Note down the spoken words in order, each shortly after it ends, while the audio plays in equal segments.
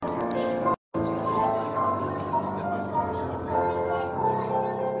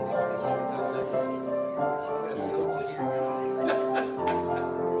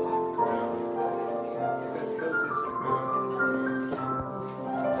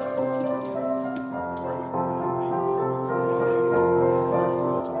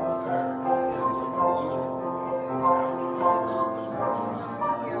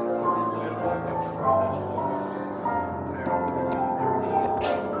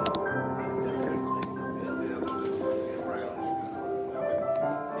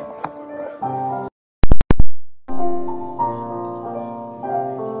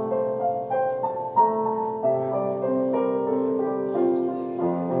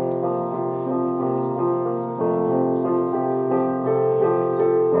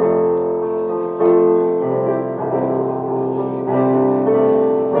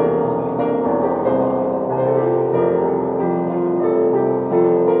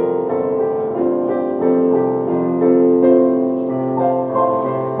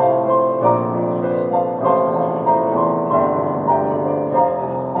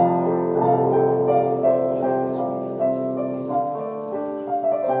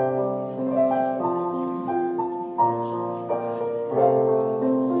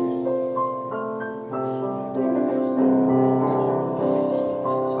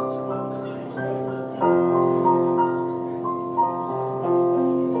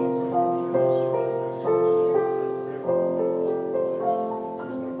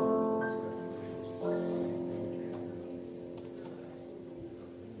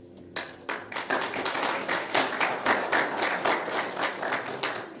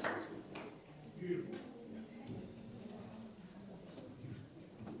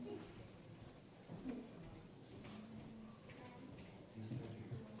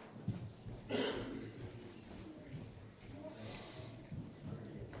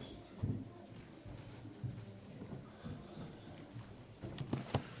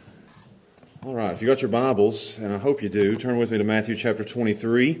All right, if you got your Bibles, and I hope you do, turn with me to Matthew chapter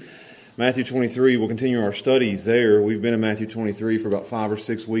 23. Matthew 23, we'll continue our studies there. We've been in Matthew 23 for about 5 or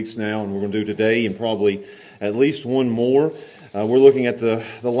 6 weeks now, and we're going to do today and probably at least one more. We're looking at the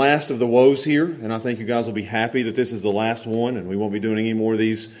last of the woes here, and I think you guys will be happy that this is the last one, and we won't be doing any more of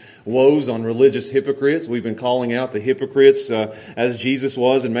these woes on religious hypocrites. We've been calling out the hypocrites as Jesus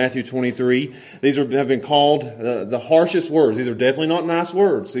was in Matthew 23. These have been called the harshest words. These are definitely not nice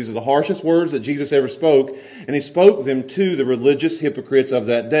words. These are the harshest words that Jesus ever spoke, and He spoke them to the religious hypocrites of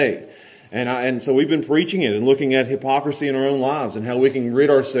that day. And so we've been preaching it and looking at hypocrisy in our own lives and how we can rid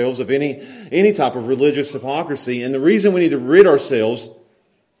ourselves of any type of religious hypocrisy. And the reason we need to rid ourselves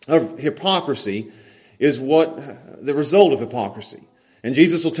of hypocrisy is what the result of hypocrisy. And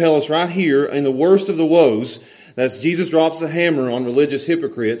Jesus will tell us right here in the worst of the woes, that as Jesus drops the hammer on religious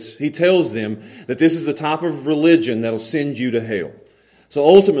hypocrites, He tells them that this is the type of religion that will send you to hell. So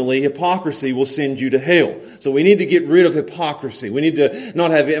ultimately, hypocrisy will send you to hell. So we need to get rid of hypocrisy. We need to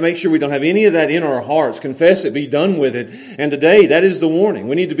make sure we don't have any of that in our hearts. Confess it, be done with it. And today, that is the warning.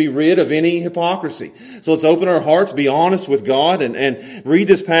 We need to be rid of any hypocrisy. So let's open our hearts, be honest with God, and read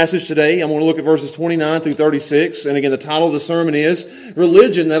this passage today. I'm going to look at verses 29 through 36. And again, the title of the sermon is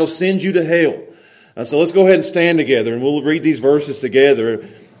Religion That'll Send You to Hell. So let's go ahead and stand together, and we'll read these verses together.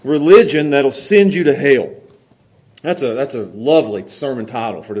 Religion That'll Send You to Hell. That's a lovely sermon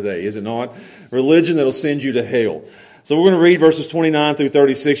title for today, is it not? Religion that'll send you to hell. So we're going to read verses 29 through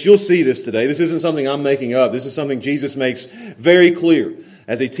 36. You'll see this today. This isn't something I'm making up. This is something Jesus makes very clear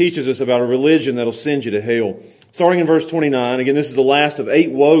as He teaches us about a religion that'll send you to hell. Starting in verse 29, again, this is the last of 8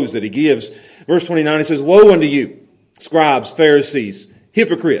 woes that He gives. Verse 29, He says, "Woe unto you, scribes, Pharisees,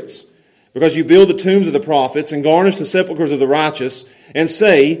 hypocrites, because you build the tombs of the prophets and garnish the sepulchres of the righteous, and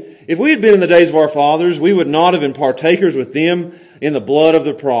say, if we had been in the days of our fathers, we would not have been partakers with them in the blood of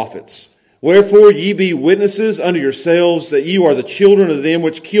the prophets. Wherefore ye be witnesses unto yourselves that you are the children of them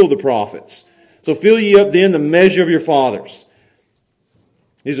which killed the prophets. So fill ye up then the measure of your fathers."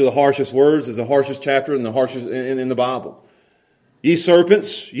 These are the harshest words. It's the harshest chapter and the harshest in the Bible. "Ye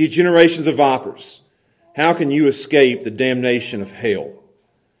serpents, ye generations of vipers, how can you escape the damnation of hell?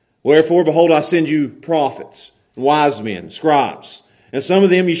 Wherefore, behold, I send you prophets, wise men, scribes. And some of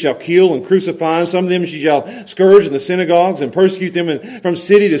them ye shall kill and crucify, and some of them ye shall scourge in the synagogues and persecute them from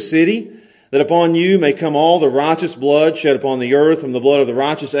city to city, that upon you may come all the righteous blood shed upon the earth, from the blood of the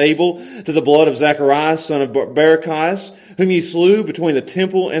righteous Abel to the blood of Zacharias, son of Barachias, whom ye slew between the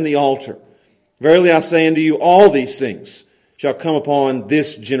temple and the altar. Verily I say unto you, all these things shall come upon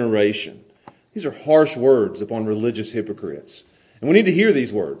this generation." These are harsh words upon religious hypocrites. And we need to hear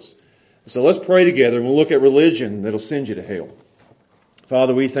these words. So let's pray together, and we'll look at religion that'll send you to hell.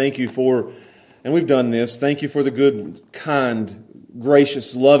 Father, we thank You for, and we've done this, thank You for the good, kind,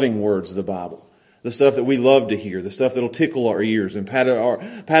 gracious, loving words of the Bible. The stuff that we love to hear, the stuff that'll tickle our ears and pat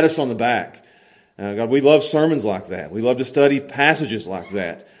us on the back. God, we love sermons like that. We love to study passages like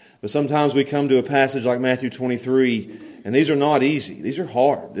that. But sometimes we come to a passage like Matthew 23, and these are not easy. These are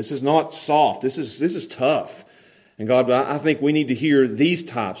hard. This is not soft. This is tough. And God, I think we need to hear these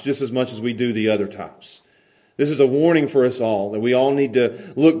types just as much as we do the other types. This is a warning for us all, that we all need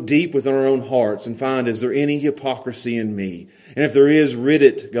to look deep within our own hearts and find, is there any hypocrisy in me? And if there is, rid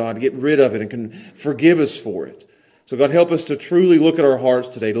it, God. Get rid of it and can forgive us for it. So God, help us to truly look at our hearts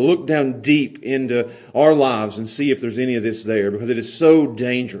today, to look down deep into our lives and see if there's any of this there, because it is so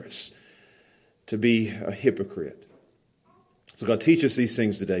dangerous to be a hypocrite. So God, teach us these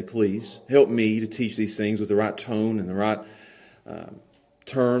things today, please. Help me to teach these things with the right tone and the right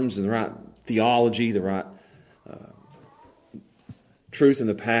terms and the right theology, the right truth in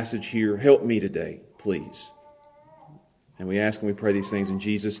the passage here. Help me today, please. And we ask and we pray these things in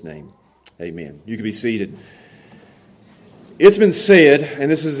Jesus' name. Amen. You can be seated. It's been said,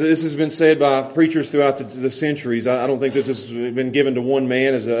 and this has been said by preachers throughout the centuries. I don't think this has been given to one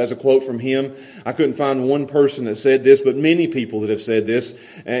man as a quote from him. I couldn't find one person that said this, but many people that have said this.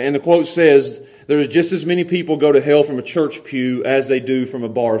 And the quote says, "There's just as many people go to hell from a church pew as they do from a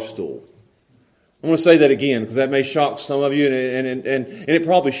bar stool." I want to say that again because that may shock some of you, and it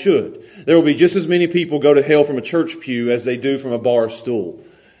probably should. There will be just as many people go to hell from a church pew as they do from a bar stool.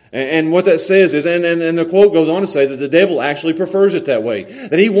 And what that says is, and the quote goes on to say that the devil actually prefers it that way.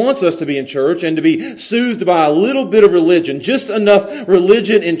 That he wants us to be in church and to be soothed by a little bit of religion, just enough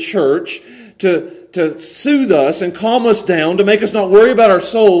religion in church to to soothe us and calm us down, to make us not worry about our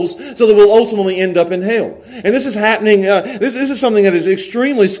souls, so that we'll ultimately end up in hell. And this is happening, this is something that is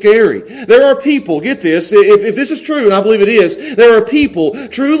extremely scary. There are people, get this, if this is true, and I believe it is, there are people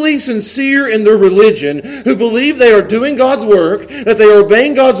truly sincere in their religion who believe they are doing God's work, that they are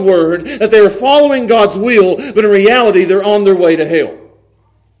obeying God's word, that they are following God's will, but in reality they're on their way to hell.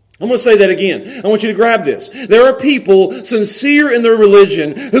 I'm going to say that again. I want you to grab this. There are people sincere in their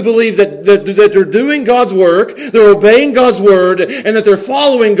religion who believe that they're doing God's work, they're obeying God's word, and that they're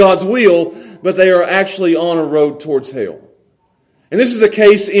following God's will, but they are actually on a road towards hell. And this is the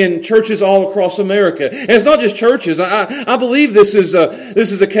case in churches all across America. And it's not just churches. I believe this is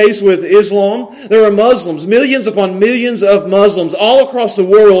the case with Islam. There are Muslims, millions upon millions of Muslims all across the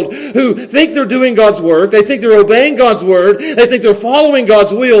world who think they're doing God's work. They think they're obeying God's word. They think they're following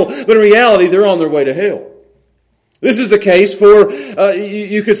God's will. But in reality, they're on their way to hell. This is the case for,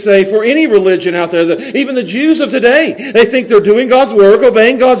 you could say, for any religion out there. Even the Jews of today, they think they're doing God's work,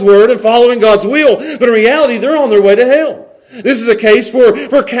 obeying God's word, and following God's will. But in reality, they're on their way to hell. This is the case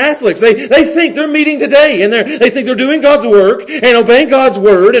for Catholics. They think they're meeting today, and they think they're doing God's work, and obeying God's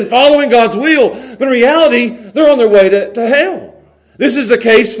word, and following God's will. But in reality, they're on their way to hell. This is the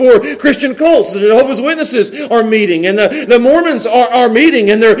case for Christian cults. The Jehovah's Witnesses are meeting, and the Mormons are meeting,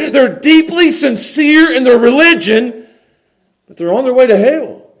 and they're deeply sincere in their religion, but they're on their way to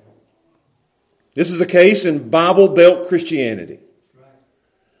hell. This is the case in Bible Belt Christianity.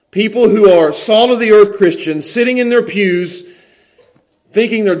 People who are salt of the earth Christians sitting in their pews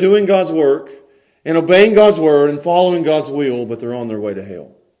thinking they're doing God's work and obeying God's word and following God's will, but they're on their way to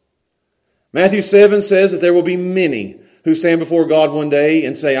hell. Matthew 7 says that there will be many who stand before God one day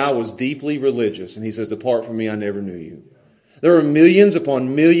and say, I was deeply religious. And he says, depart from me, I never knew you. There are millions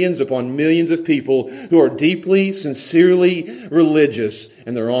upon millions upon millions of people who are deeply, sincerely religious,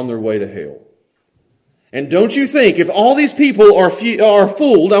 and they're on their way to hell. And don't you think, if all these people are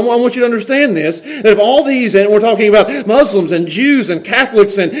fooled, I want you to understand this, that if all these, and we're talking about Muslims and Jews and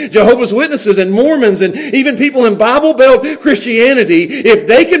Catholics and Jehovah's Witnesses and Mormons and even people in Bible Belt Christianity, if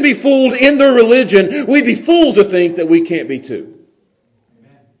they can be fooled in their religion, we'd be fools to think that we can't be too.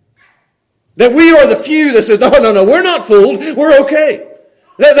 That we are the few that says, no, we're not fooled, we're okay.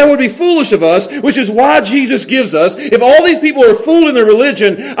 That would be foolish of us, which is why Jesus gives us, if all these people are fooled in their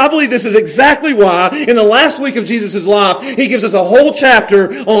religion, I believe this is exactly why in the last week of Jesus' life, he gives us a whole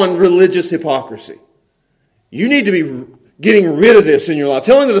chapter on religious hypocrisy. You need to be getting rid of this in your life.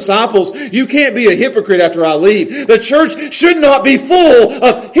 Telling the disciples, you can't be a hypocrite after I leave. The church should not be full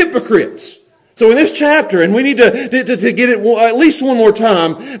of hypocrites. So in this chapter, and we need to get it at least one more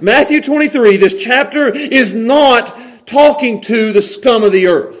time, Matthew 23, this chapter is not talking to the scum of the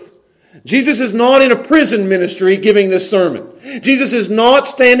earth. Jesus is not in a prison ministry giving this sermon. Jesus is not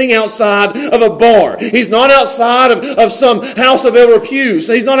standing outside of a bar. He's not outside of some house of elder pews.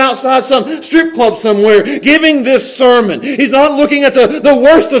 He's not outside some strip club somewhere giving this sermon. He's not looking at the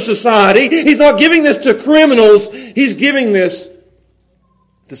worst of society. He's not giving this to criminals. He's giving this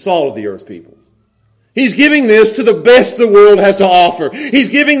to salt of the earth people. He's giving this to the best the world has to offer. He's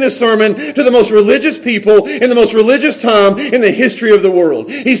giving this sermon to the most religious people in the most religious time in the history of the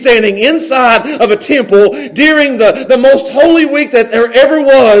world. He's standing inside of a temple during the most holy week that there ever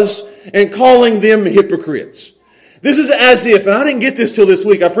was and calling them hypocrites. This is as if, and I didn't get this till this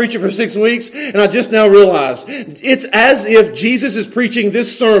week, I preached it for 6 weeks, and I just now realized, it's as if Jesus is preaching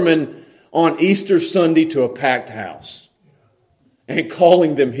this sermon on Easter Sunday to a packed house and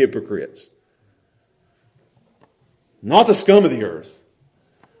calling them hypocrites. Not the scum of the earth,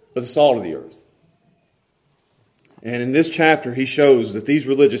 but the salt of the earth. And in this chapter, he shows that these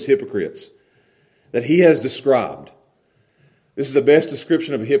religious hypocrites that he has described, this is the best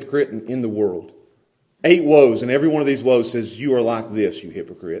description of a hypocrite in the world. 8 woes, and every one of these woes says, you are like this, you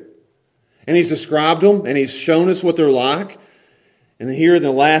hypocrite. And he's described them, and he's shown us what they're like. And then here in the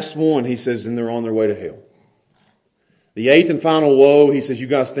last one, he says, and they're on their way to hell. The 8th and final woe, he says, you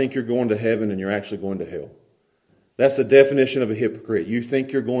guys think you're going to heaven, and you're actually going to hell. That's the definition of a hypocrite. You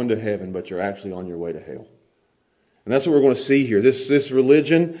think you're going to heaven, but you're actually on your way to hell. And that's what we're going to see here. This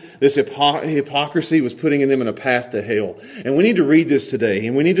religion, this hypocrisy was putting them in a path to hell. And we need to read this today,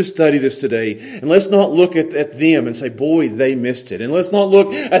 and we need to study this today. And let's not look at them and say, boy, they missed it. And let's not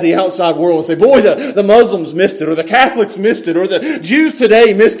look at the outside world and say, boy, the Muslims missed it, or the Catholics missed it, or the Jews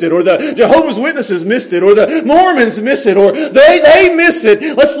today missed it, or the Jehovah's Witnesses missed it, or the Mormons missed it, or they missed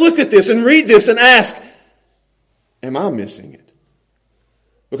it. Let's look at this and read this and ask, am I missing it?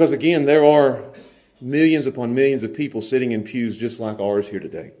 Because again, there are millions upon millions of people sitting in pews just like ours here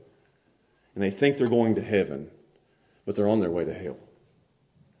today. And they think they're going to heaven, but they're on their way to hell.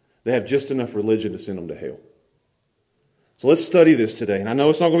 they have just enough religion to send them to hell. So let's study this today. And I know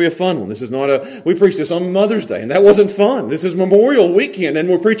it's not going to be a fun one. This is not we preached this on Mother's Day, and that wasn't fun. This is Memorial Weekend, and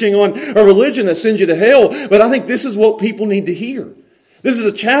we're preaching on a religion that sends you to hell. But I think this is what people need to hear. This is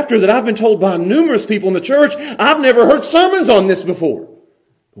a chapter that I've been told by numerous people in the church. I've never heard sermons on this before.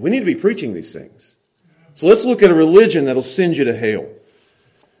 We need to be preaching these things. So let's look at a religion that'll send you to hell.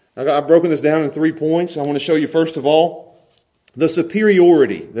 I've broken this down in 3 points. I want to show you, first of all, the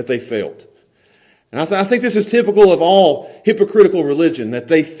superiority that they felt. And I think this is typical of all hypocritical religion, that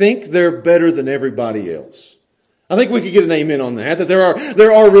they think they're better than everybody else. I think we could get an amen on that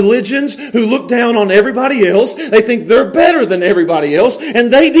there are religions who look down on everybody else. They think they're better than everybody else,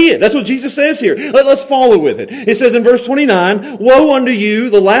 and they did. That's what Jesus says here. Let's follow with it. It says in verse 29, "Woe unto you,"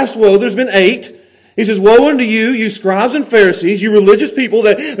 the last woe, there's been 8. He says, "Woe unto you, you scribes and Pharisees, you religious people,"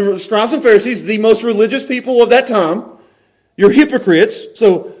 the scribes and Pharisees, the most religious people of that time. "You're hypocrites."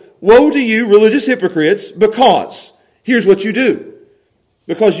 So, woe to you, religious hypocrites, because here's what you do.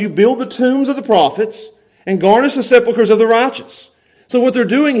 Because you build the tombs of the prophets and garnish the sepulchres of the righteous. So what they're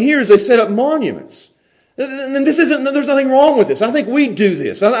doing here is they set up monuments. And there's nothing wrong with this. I think we do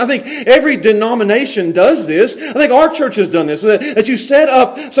this. I think every denomination does this. I think our church has done this. That you set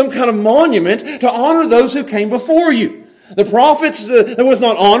up some kind of monument to honor those who came before you. The prophets that was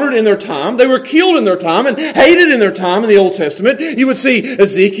not honored in their time. They were killed in their time and hated in their time in the Old Testament. You would see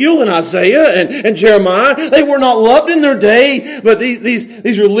Ezekiel and Isaiah and Jeremiah. They were not loved in their day, but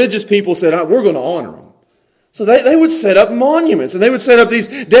these religious people said, we're going to honor them. So they would set up monuments, and they would set up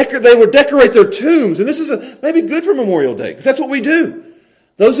they would decorate their tombs. And this is maybe good for Memorial Day, because that's what we do.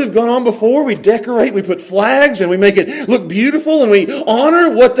 Those who've gone on before, we decorate, we put flags, and we make it look beautiful, and we honor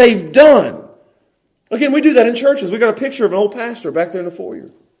what they've done. Again, we do that in churches. We got a picture of an old pastor back there in the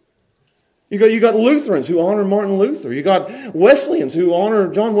foyer. You got Lutherans who honor Martin Luther. You got Wesleyans who honor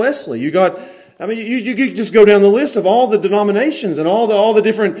John Wesley. You just go down the list of all the denominations and all the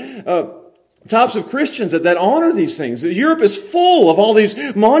different types of Christians that honor these things. Europe is full of all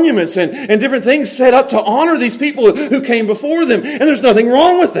these monuments and different things set up to honor these people who came before them. And there's nothing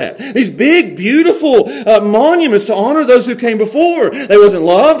wrong with that. These big, beautiful monuments to honor those who came before. They wasn't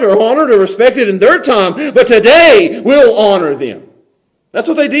loved or honored or respected in their time, but today we'll honor them. That's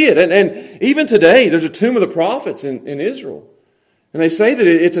what they did. And even today, there's a tomb of the prophets in Israel. And they say that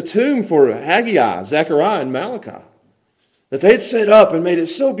it's a tomb for Haggai, Zechariah, and Malachi. That they had set up and made it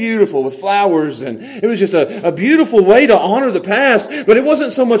so beautiful with flowers, and it was just a beautiful way to honor the past, but it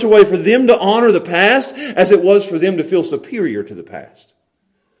wasn't so much a way for them to honor the past as it was for them to feel superior to the past.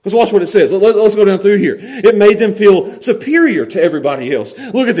 Let's watch what it says. Let's go down through here. It made them feel superior to everybody else.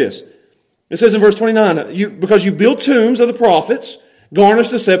 Look at this. It says in verse 29, because you build tombs of the prophets, garnish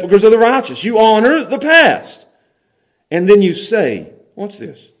the sepulchres of the righteous. You honor the past. And then you say, what's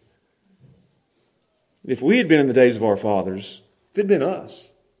this? If we had been in the days of our fathers, if it had been us,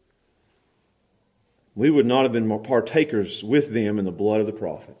 we would not have been partakers with them in the blood of the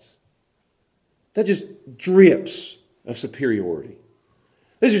prophets. That just drips of superiority.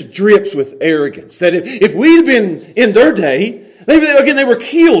 That just drips with arrogance. That if we had been in their day, they were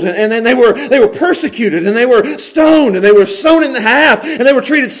killed and then they were persecuted and they were stoned and they were sewn in half and they were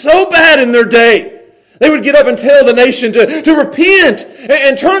treated so bad in their day. They would get up and tell the nation to repent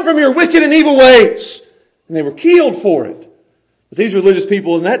and turn from your wicked and evil ways. And they were killed for it. But these religious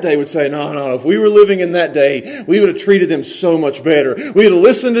people in that day would say, no, if we were living in that day, we would have treated them so much better. We would have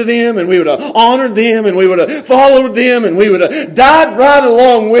listened to them, and we would have honored them, and we would have followed them, and we would have died right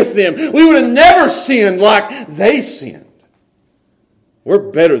along with them. We would have never sinned like they sinned.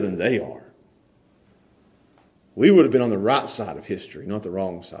 We're better than they are. We would have been on the right side of history, not the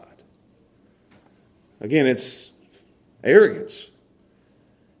wrong side. Again, it's arrogance.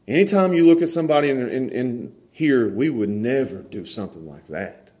 Anytime you look at somebody in here, we would never do something like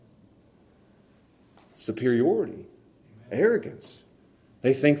that. Superiority. Arrogance.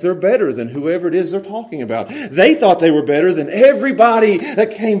 They think they're better than whoever it is they're talking about. They thought they were better than everybody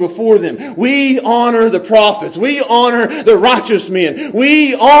that came before them. We honor the prophets. We honor the righteous men.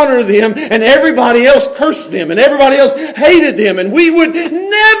 We honor them, and everybody else cursed them, and everybody else hated them, and we would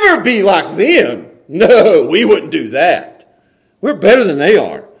never be like them. No, we wouldn't do that. We're better than they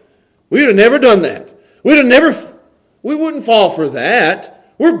are. We would have never done that. We wouldn't fall for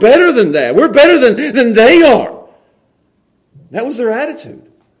that. We're better than that. We're better than they are. That was their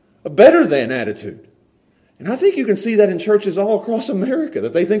attitude. A better than attitude. And I think you can see that in churches all across America,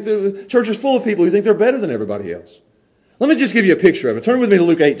 that they think churches full of people who think they're better than everybody else. Let me just give you a picture of it. Turn with me to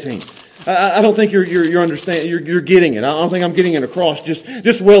Luke 18. I don't think you're understanding. You're getting it. I don't think I'm getting it across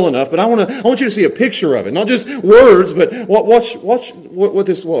just well enough. But I want you to see a picture of it, not just words, but watch what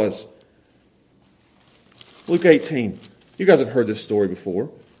this was. Luke 18. You guys have heard this story before.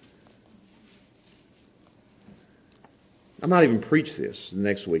 I might even preach this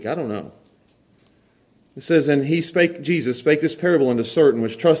next week. I don't know. It says, and Jesus spake this parable unto certain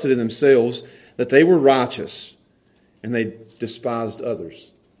which trusted in themselves that they were righteous, and they despised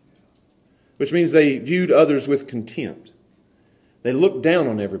others. Which means they viewed others with contempt. They looked down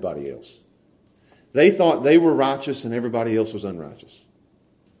on everybody else. They thought they were righteous and everybody else was unrighteous.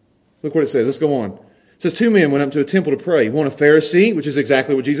 Look what it says. Let's go on. It says, 2 men went up to a temple to pray. One a Pharisee, which is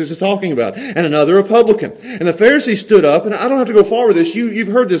exactly what Jesus is talking about, and another a publican. And the Pharisee stood up, and I don't have to go far with this. You've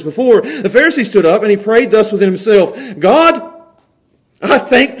heard this before. The Pharisee stood up and he prayed thus within himself, God, I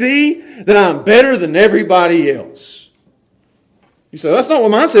thank thee that I'm better than everybody else. You say, that's not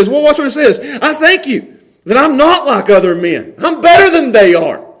what mine says. Well, watch what it says. I thank you that I'm not like other men. I'm better than they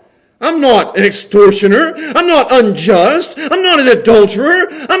are. I'm not an extortioner. I'm not unjust. I'm not an adulterer.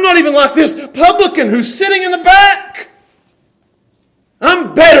 I'm not even like this publican who's sitting in the back.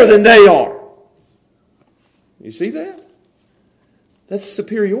 I'm better than they are. You see that? That's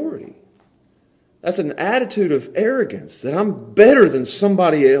superiority. That's an attitude of arrogance, that I'm better than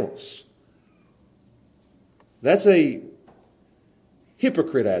somebody else. That's a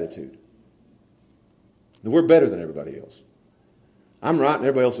hypocrite attitude. That we're better than everybody else. I'm right and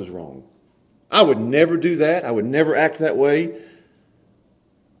everybody else is wrong. I would never do that. I would never act that way.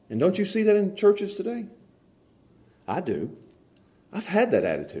 And don't you see that in churches today? I do. I've had that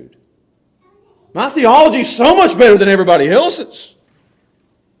attitude. My theology is so much better than everybody else's.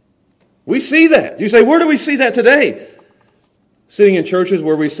 We see that. You say, where do we see that today? Sitting in churches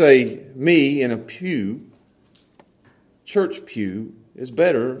where we say, me in a pew, church pew, is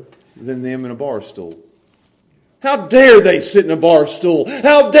better than them in a bar stool. How dare they sit in a bar stool?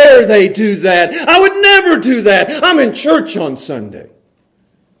 How dare they do that? I would never do that. I'm in church on Sunday.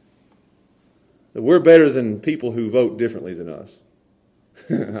 That we're better than people who vote differently than us.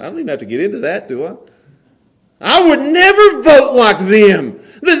 I don't even have to get into that, do I? I would never vote like them.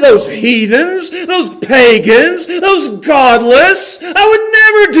 Those heathens, those pagans, those godless. I would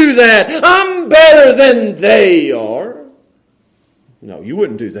never do that. I'm better than they are. No, you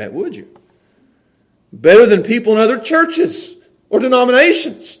wouldn't do that, would you? Better than people in other churches or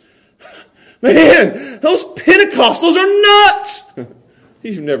denominations. Man, those Pentecostals are nuts.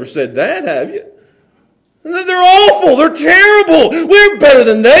 You've never said that, have you? They're awful. They're terrible. We're better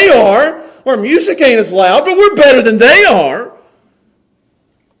than they are. Our music ain't as loud, but we're better than they are.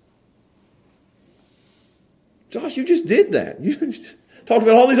 Josh, you just did that. You talked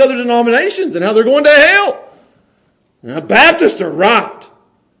about all these other denominations and how they're going to hell. Now, Baptists are right.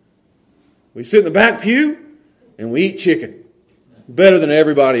 We sit in the back pew and we eat chicken. Better than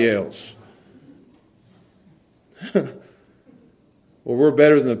everybody else. Well, we're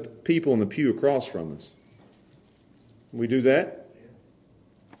better than the people in the pew across from us. We do that?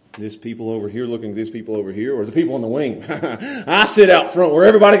 This people over here looking at this people over here, or the people in the wing? I sit out front where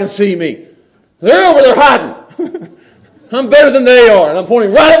everybody can see me. They're over there hiding. I'm better than they are, and I'm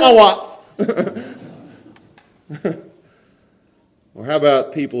pointing right at my wife. Or how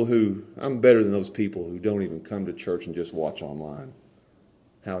about people I'm better than those people who don't even come to church and just watch online.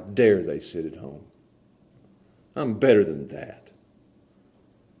 How dare they sit at home? I'm better than that.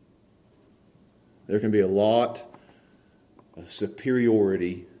 There can be a lot of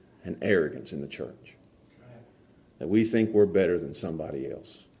superiority and arrogance in the church. That we think we're better than somebody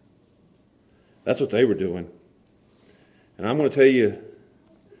else. That's what they were doing. And I'm going to tell you,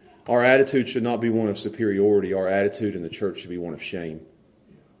 our attitude should not be one of superiority. Our attitude in the church should be one of shame.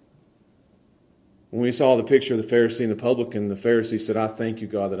 When we saw the picture of the Pharisee and the publican, the Pharisee said, I thank you,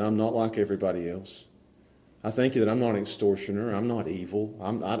 God, that I'm not like everybody else. I thank you that I'm not an extortioner. I'm not evil.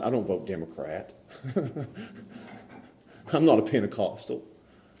 I don't vote Democrat. I'm not a Pentecostal.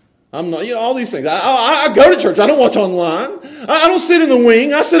 I'm not, all these things. I go to church. I don't watch online. I don't sit in the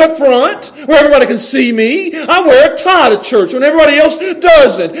wing. I sit up front where everybody can see me. I wear a tie to church when everybody else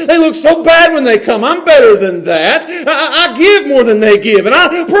doesn't. They look so bad when they come. I'm better than that. I give more than they give, and I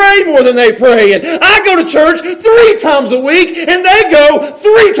pray more than they pray. And I go to church 3 times a week, and they go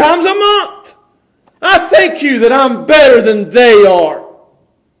 3 times a month. I thank you that I'm better than they are.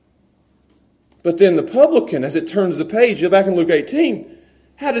 But then the publican, as it turns the page, back in Luke 18,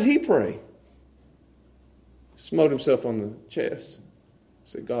 how did he pray? Smote himself on the chest.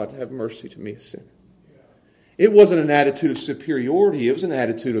 Said, God, have mercy to me, a sinner. It wasn't an attitude of superiority. It was an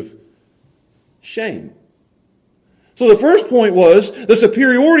attitude of shame. So the first point was the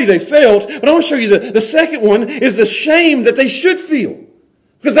superiority they felt, but I want to show you the second one is the shame that they should feel.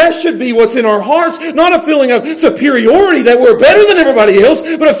 Because that should be what's in our hearts, not a feeling of superiority that we're better than everybody else,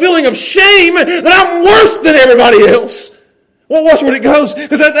 but a feeling of shame that I'm worse than everybody else. Well, watch where it goes,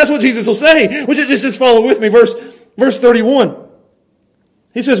 because that's what Jesus will say. Would you just follow with me, verse 31.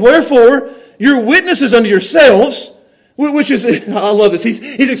 He says, "Wherefore, you're witnesses unto yourselves," which is, I love this,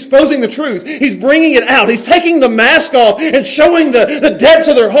 he's exposing the truth. He's bringing it out. He's taking the mask off and showing the depths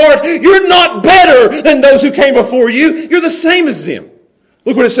of their hearts. You're not better than those who came before you. You're the same as them.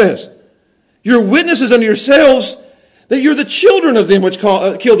 Look what it says. "You're witnesses unto yourselves that you're the children of them which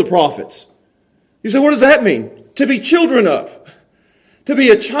killed the prophets." You say, what does that mean? To be children of. To be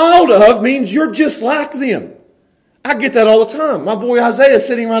a child of means you're just like them. I get that all the time. My boy Isaiah is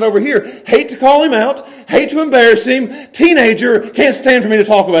sitting right over here. Hate to call him out. Hate to embarrass him. Teenager. Can't stand for me to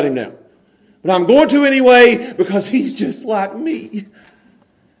talk about him now. But I'm going to anyway because he's just like me.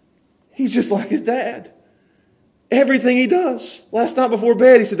 He's just like his dad. Everything he does. Last night before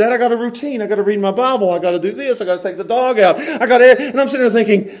bed, he said, "Dad, I got a routine. I got to read my Bible. I got to do this. I got to take the dog out. And I'm sitting there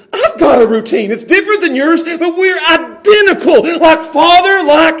thinking, I've got a routine. It's different than yours, but we're identical. Like father,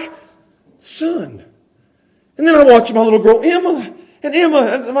 like son. And then I watch my little girl, Emma. And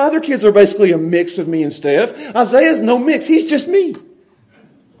Emma, my other kids are basically a mix of me and Steph. Isaiah's no mix. He's just me.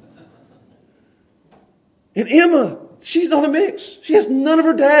 And Emma, she's not a mix. She has none of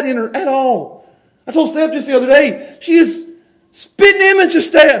her dad in her at all. I told Steph just the other day, she is spitting image of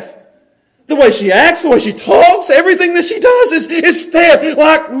Steph. The way she acts, the way she talks, everything that she does is Steph.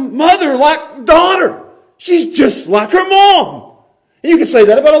 Like mother, like daughter. She's just like her mom. And you can say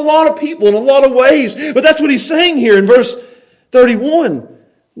that about a lot of people in a lot of ways. But that's what he's saying here in verse 31.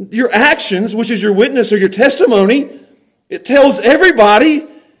 Your actions, which is your witness or your testimony, it tells everybody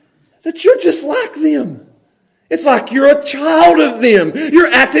that you're just like them. It's like you're a child of them.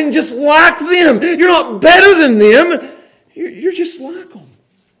 You're acting just like them. You're not better than them. You're just like them.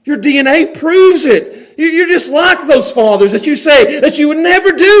 Your DNA proves it. You're just like those fathers that you say that you would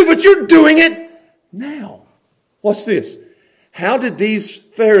never do, but you're doing it now. Watch this. How did these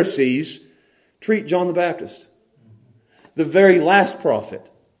Pharisees treat John the Baptist? The very last prophet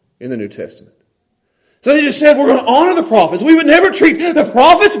in the New Testament. So they just said, we're going to honor the prophets. We would never treat the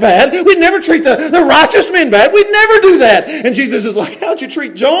prophets bad. We'd never treat the righteous men bad. We'd never do that. And Jesus is like, how'd you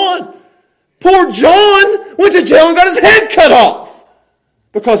treat John? Poor John went to jail and got his head cut off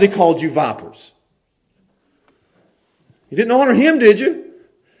because he called you vipers. You didn't honor him, did you?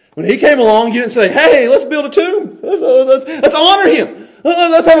 When he came along, you didn't say, hey, let's build a tomb. Let's honor him.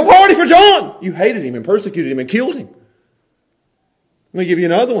 Let's have a party for John. You hated him and persecuted him and killed him. Let me give you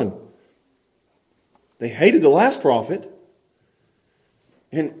another one. They hated the last prophet.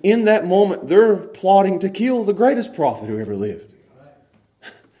 And in that moment, they're plotting to kill the greatest prophet who ever lived.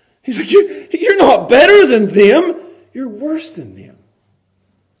 He's like, you're not better than them. You're worse than them.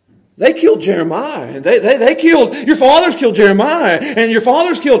 They killed Jeremiah. And they killed, your fathers killed Jeremiah. And your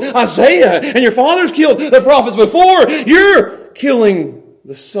fathers killed Isaiah. And your fathers killed the prophets before. You're killing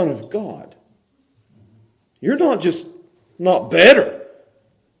the Son of God. You're not just not better.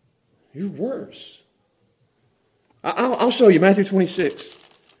 You're worse. I'll show you Matthew 26.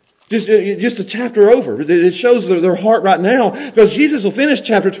 Just a chapter over. It shows their heart right now. Because Jesus will finish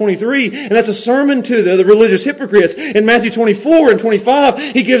chapter 23. And that's a sermon to the religious hypocrites. In Matthew 24 and 25,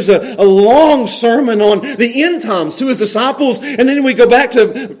 he gives a long sermon on the end times to his disciples. And then we go back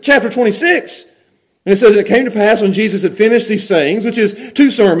to chapter 26. And it says, and it came to pass when Jesus had finished these sayings, which is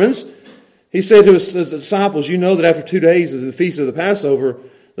 2 sermons, he said to his disciples, you know that after 2 days is the feast of the Passover,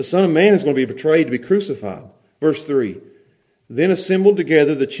 the Son of Man is going to be betrayed to be crucified. Verse 3, then assembled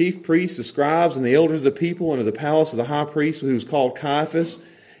together the chief priests, the scribes, and the elders of the people into the palace of the high priest, who was called Caiaphas,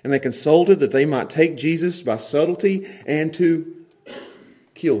 and they consulted that they might take Jesus by subtlety and to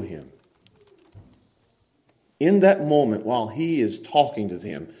kill him. In that moment, while he is talking to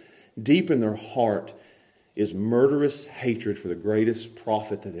them, deep in their heart is murderous hatred for the greatest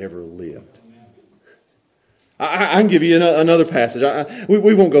prophet that ever lived. I can give you another passage.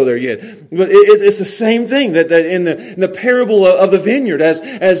 We won't go there yet. But it's the same thing that in the parable of the vineyard, as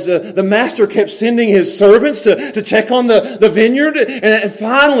the master kept sending his servants to check on the vineyard, and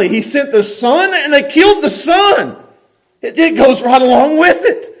finally he sent the son, and they killed the son. It goes right along with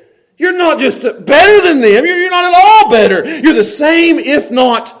it. You're not just better than them. You're not at all better. You're the same, if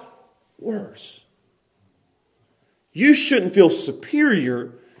not worse. You shouldn't feel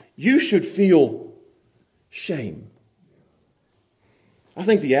superior. You should feel shame. I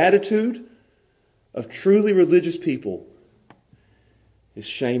think the attitude of truly religious people is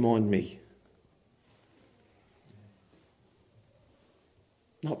shame on me.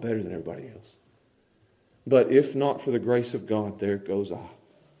 Not better than everybody else. But if not for the grace of God, there goes I.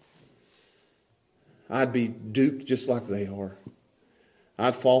 I'd be duped just like they are.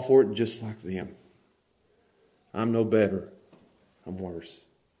 I'd fall for it just like them. I'm no better. I'm worse.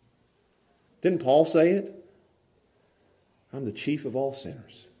 Didn't Paul say it? I'm the chief of all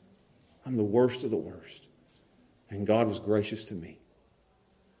sinners. I'm the worst of the worst. And God was gracious to me.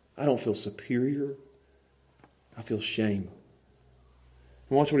 I don't feel superior. I feel shame.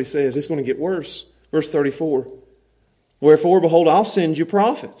 And watch what he says. It's going to get worse. Verse 34. Wherefore, behold, I'll send you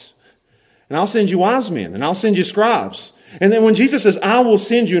prophets. And I'll send you wise men. And I'll send you scribes. And then when Jesus says, I will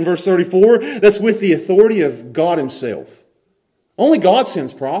send you in verse 34, that's with the authority of God himself. Only God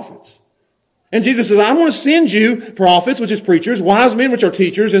sends prophets. And Jesus says, I'm going to send you prophets, which is preachers, wise men, which are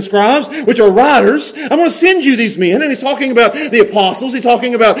teachers, and scribes, which are writers. I'm going to send you these men. And he's talking about the apostles. He's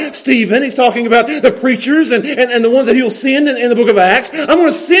talking about Stephen. He's talking about the preachers and the ones that he'll send in the book of Acts. I'm going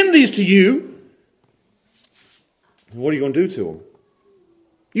to send these to you. And what are you going to do to them?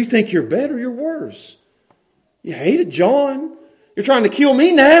 You think you're better, you're worse. You hated John. You're trying to kill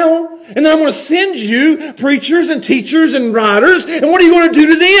me now. And then I'm going to send you preachers and teachers and writers. And what are you going to do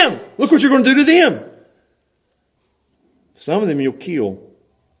to them? Look what you're going to do to them. Some of them you'll kill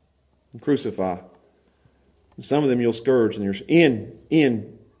and crucify. And some of them you'll scourge in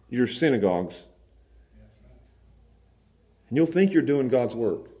your synagogues. And you'll think you're doing God's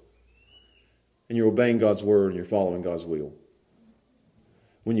work. And you're obeying God's word and you're following God's will.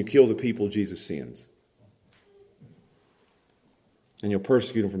 When you kill the people Jesus sends. And you'll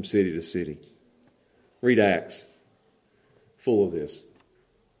persecute them from city to city. Read Acts. Full of this.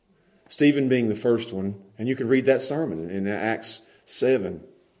 Stephen being the first one. And you can read that sermon in Acts 7.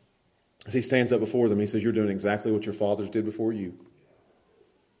 As he stands up before them, he says, you're doing exactly what your fathers did before you.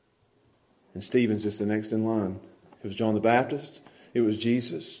 And Stephen's just the next in line. It was John the Baptist. It was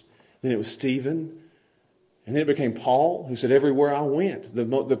Jesus. Then it was Stephen. And then it became Paul, who said, everywhere I went,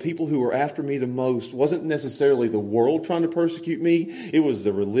 the people who were after me the most wasn't necessarily the world trying to persecute me. It was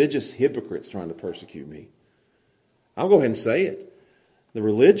the religious hypocrites trying to persecute me. I'll go ahead and say it. The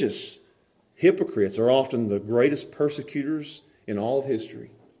religious hypocrites are often the greatest persecutors in all of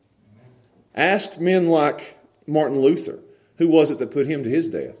history. Ask men like Martin Luther. Who was it that put him to his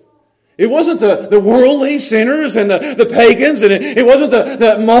death? It wasn't the worldly sinners and the pagans, and it wasn't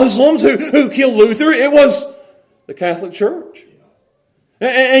the Muslims who killed Luther. It was the Catholic Church.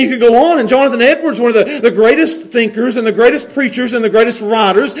 And you could go on, and Jonathan Edwards, one of the greatest thinkers and the greatest preachers and the greatest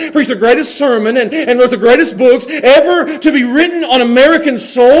writers, preached the greatest sermon and wrote the greatest books ever to be written on American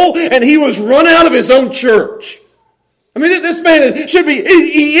soul, and he was run out of his own church. I mean, this man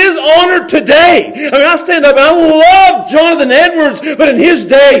he is honored today. I mean, I stand up and I love Jonathan Edwards, but in his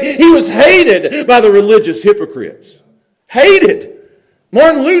day, he was hated by the religious hypocrites. Hated.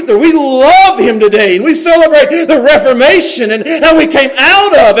 Martin Luther, we love him today, and we celebrate the Reformation and how we came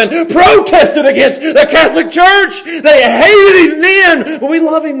out of and protested against the Catholic Church. They hated him then, but we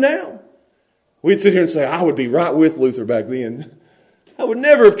love him now. We'd sit here and say, I would be right with Luther back then. I would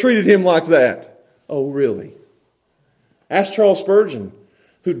never have treated him like that. Oh, really? Ask Charles Spurgeon,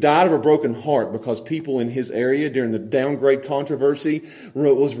 who died of a broken heart because people in his area during the downgrade controversy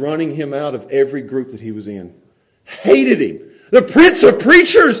was running him out of every group that he was in. Hated him. The Prince of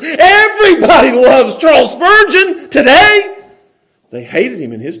Preachers. Everybody loves Charles Spurgeon today. They hated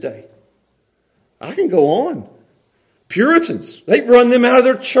him in his day. I can go on. Puritans. They run them out of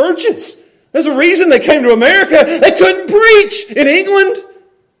their churches. There's a reason they came to America. They couldn't preach in England.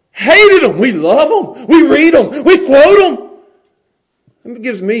 Hated them. We love them. We read them. We quote them. And it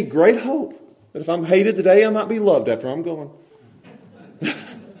gives me great hope that if I'm hated today, I might be loved after I'm gone.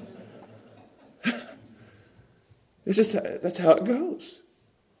 That's how it goes.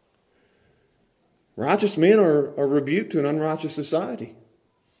 Righteous men are rebuked to an unrighteous society.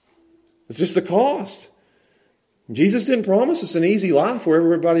 It's just the cost. Jesus didn't promise us an easy life where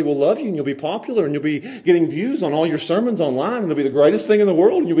everybody will love you and you'll be popular and you'll be getting views on all your sermons online and it'll be the greatest thing in the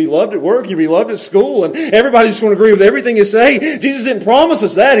world and you'll be loved at work and you'll be loved at school and everybody's going to agree with everything you say. Jesus didn't promise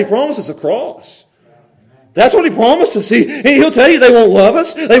us that. He promised us a cross. That's what He promised us. He'll tell you they won't love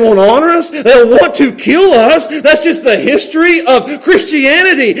us. They won't honor us. They'll want to kill us. That's just the history of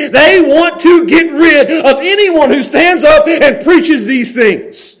Christianity. They want to get rid of anyone who stands up and preaches these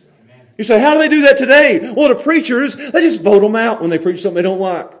things. You say, how do they do that today? Well, the preachers, they just vote them out when they preach something they don't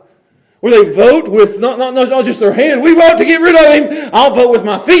like. Where they vote with not just their hand. We vote to get rid of him. I'll vote with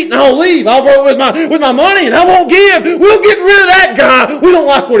my feet and I'll leave. I'll vote with my money and I won't give. We'll get rid of that guy. We don't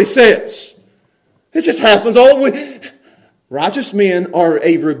like what he says. It just happens all the way. Righteous men are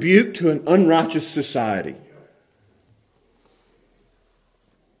a rebuke to an unrighteous society.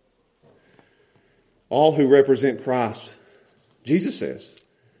 All who represent Christ, Jesus says,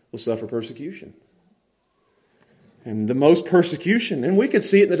 will suffer persecution. And the most persecution, and we could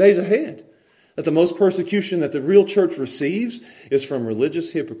see it in the days ahead, that the most persecution that the real church receives is from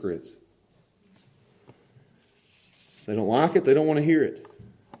religious hypocrites. They don't like it. They don't want to hear it.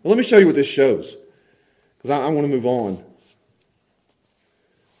 Well, let me show you what this shows, because I want to move on.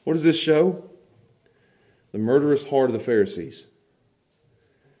 What does this show? The murderous heart of the Pharisees.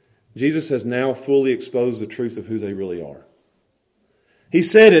 Jesus has now fully exposed the truth of who they really are. He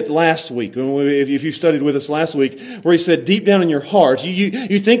said it last week, if you studied with us last week, where he said, deep down in your heart,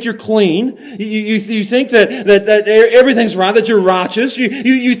 you think you're clean, you think that everything's right, that you're righteous,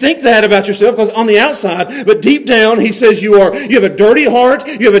 you think that about yourself, because on the outside, but deep down, he says you have a dirty heart,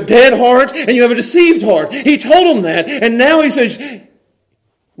 you have a dead heart, and you have a deceived heart. He told them that, and now he says,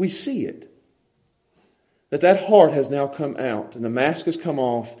 we see it. That heart has now come out, and the mask has come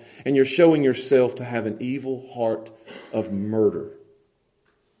off, and you're showing yourself to have an evil heart of murder,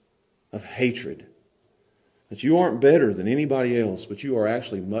 of hatred. That you aren't better than anybody else, but you are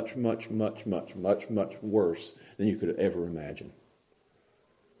actually much, much, much, much, much, much worse than you could ever imagine.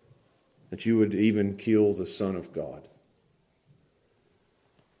 That you would even kill the Son of God.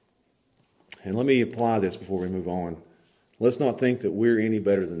 And let me apply this before we move on. Let's not think that we're any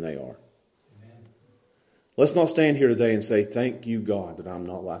better than they are. Amen. Let's not stand here today and say, thank you, God, that I'm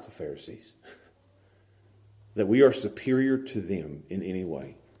not like the Pharisees. That we are superior to them in any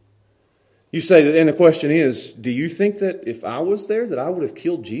way. You say that, and the question is, do you think that if I was there, that I would have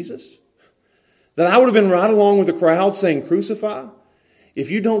killed Jesus? That I would have been right along with the crowd saying, crucify?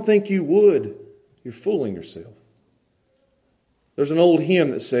 If you don't think you would, you're fooling yourself. There's an old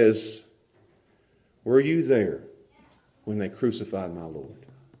hymn that says, were you there when they crucified my Lord?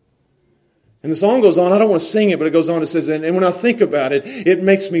 And the song goes on, I don't want to sing it, but it goes on, it says, and when I think about it, it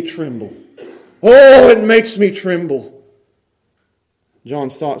makes me tremble. Oh, it makes me tremble. John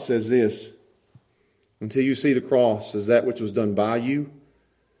Stott says this, until you see the cross as that which was done by you,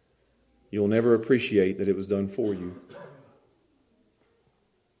 you'll never appreciate that it was done for you.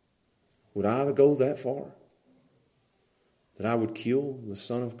 Would I go that far? That I would kill the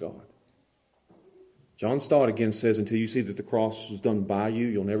Son of God? John Stott again says, until you see that the cross was done by you,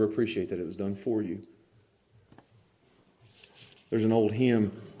 you'll never appreciate that it was done for you. There's an old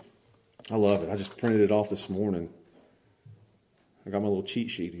hymn. I love it. I just printed it off this morning. I got my little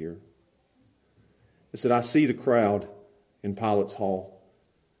cheat sheet here. It said, I see the crowd in Pilate's hall.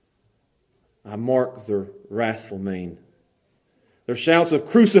 I mark their wrathful mien. Their shouts of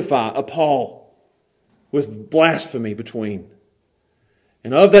crucify appall, with blasphemy between.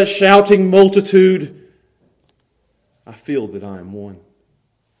 And of that shouting multitude, I feel that I am one.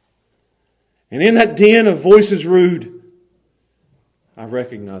 And in that din of voices rude, I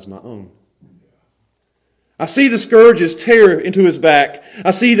recognize my own. I see the scourges tear into his back. I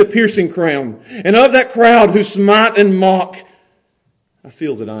see the piercing crown. And of that crowd who smite and mock, I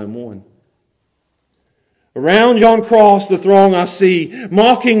feel that I am one. Around yon cross the throng I see,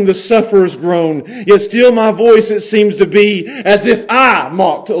 mocking the sufferer's groan. Yet still my voice it seems to be as if I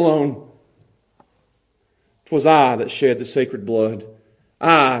mocked alone. 'Twas I that shed the sacred blood.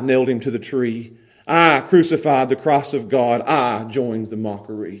 I nailed him to the tree. I crucified the cross of God. I joined the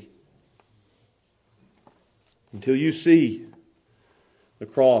mockery. Until you see the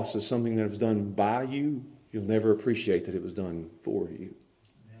cross as something that was done by you, you'll never appreciate that it was done for you.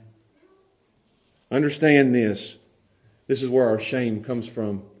 Amen. Understand this. This is where our shame comes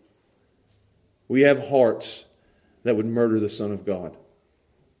from. We have hearts that would murder the Son of God.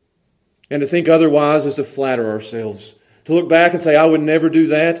 And to think otherwise is to flatter ourselves. To look back and say, I would never do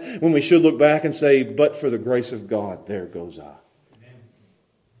that, when we should look back and say, but for the grace of God, there goes I.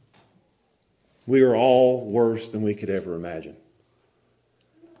 We are all worse than we could ever imagine.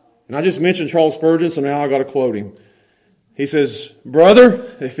 And I just mentioned Charles Spurgeon, so now I got to quote him. He says,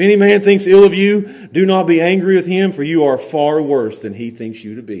 brother, if any man thinks ill of you, do not be angry with him, for you are far worse than he thinks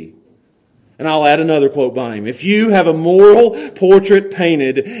you to be. And I'll add another quote by him. If you have a moral portrait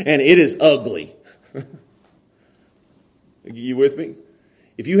painted and it is ugly. You with me?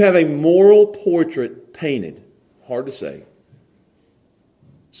 If you have a moral portrait painted, hard to say.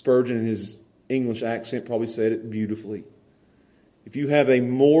 Spurgeon in his English accent probably said it beautifully. If you have a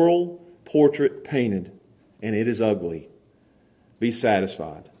moral portrait painted and it is ugly, be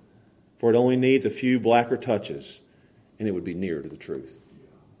satisfied. For it only needs a few blacker touches and it would be nearer to the truth.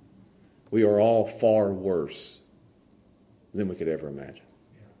 We are all far worse than we could ever imagine.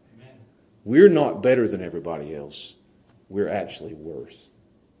 We're not better than everybody else. We're actually worse.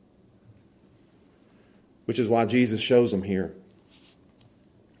 Which is why Jesus shows them here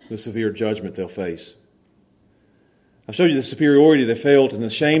the severe judgment they'll face. I've showed you the superiority they felt and the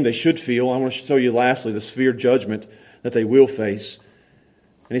shame they should feel. I want to show you lastly the severe judgment that they will face.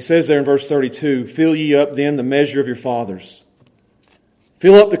 And he says there in verse 32, "Fill ye up then the measure of your fathers."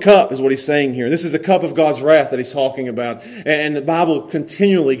 Fill up the cup is what he's saying here. This is the cup of God's wrath that he's talking about. And the Bible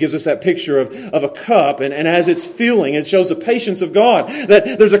continually gives us that picture of a cup. And as it's filling, it shows the patience of God.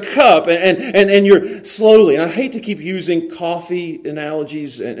 That there's a cup and you're slowly, and I hate to keep using coffee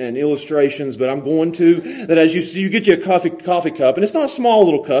analogies and illustrations, but I'm going to, that as you see, you get you a coffee cup, and it's not a small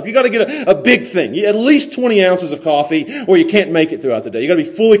little cup. You got to get a big thing. At least 20 ounces of coffee, or you can't make it throughout the day. You got to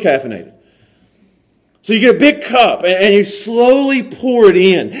be fully caffeinated. So you get a big cup and you slowly pour it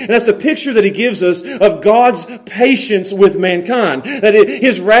in. And that's the picture that he gives us of God's patience with mankind. That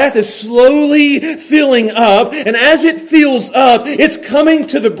his wrath is slowly filling up. And as it fills up, it's coming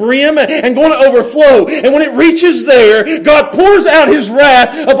to the brim and going to overflow. And when it reaches there, God pours out his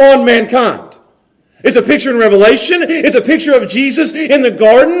wrath upon mankind. It's a picture in Revelation. It's a picture of Jesus in the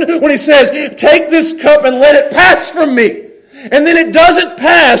garden when he says, "Take this cup and let it pass from me." And then it doesn't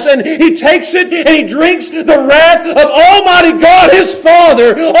pass, and he takes it and he drinks the wrath of Almighty God, his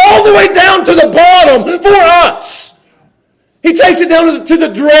Father, all the way down to the bottom for us. He takes it down to the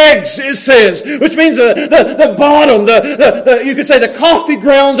dregs, it says, which means the bottom, you could say the coffee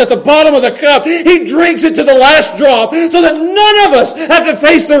grounds at the bottom of the cup. He drinks it to the last drop so that none of us have to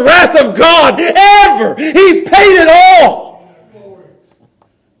face the wrath of God ever. He paid it all.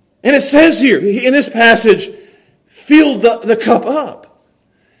 And it says here, in this passage, fill the cup up,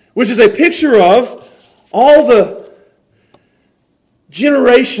 which is a picture of all the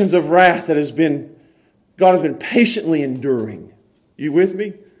generations of wrath that God has been patiently enduring. You with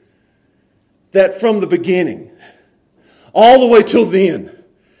me? That from the beginning, all the way till then,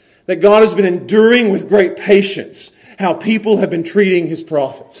 that God has been enduring with great patience how people have been treating his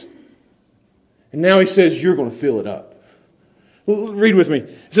prophets. And now he says, you're going to fill it up. Read with me.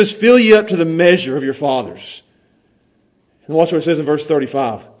 It says, "Fill ye up to the measure of your fathers." And watch what it says in verse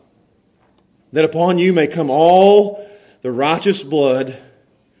 35. "That upon you may come all the righteous blood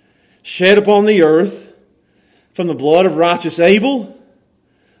shed upon the earth, from the blood of righteous Abel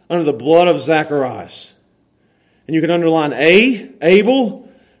unto the blood of Zacharias." And you can underline A, Abel,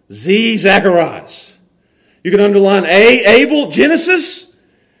 Z, Zacharias. You can underline A, Abel, Genesis,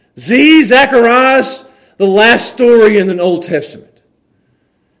 Z, Zacharias, the last story in the Old Testament.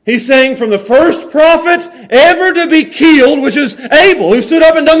 He's saying from the first prophet ever to be killed, which is Abel, who stood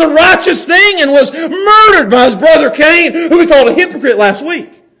up and done the righteous thing and was murdered by his brother Cain, who we called a hypocrite last week.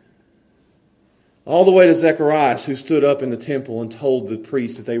 All the way to Zacharias, who stood up in the temple and told the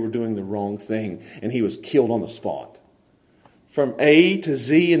priests that they were doing the wrong thing, and he was killed on the spot. From A to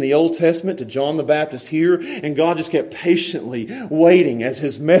Z in the Old Testament to John the Baptist here, and God just kept patiently waiting as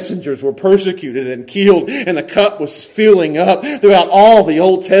his messengers were persecuted and killed, and the cup was filling up throughout all the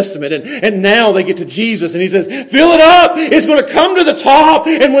Old Testament. And now they get to Jesus, and he says, fill it up! It's going to come to the top!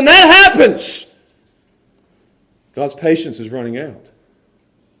 And when that happens, God's patience is running out.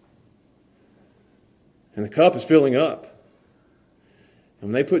 And the cup is filling up.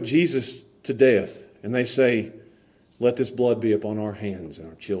 And when they put Jesus to death, and they say, let this blood be upon our hands and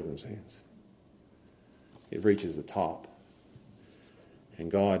our children's hands, it reaches the top.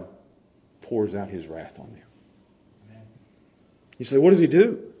 And God pours out his wrath on them. Amen. You say, what does he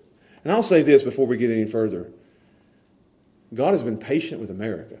do? And I'll say this before we get any further. God has been patient with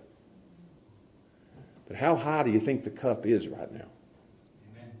America. But how high do you think the cup is right now?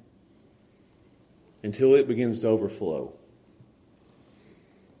 Amen. Until it begins to overflow.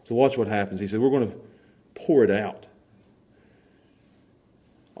 So watch what happens. He said, we're going to pour it out.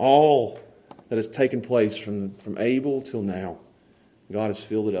 All that has taken place from Abel till now, God has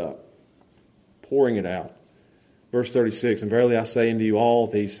filled it up, pouring it out. Verse 36, and verily I say unto you, all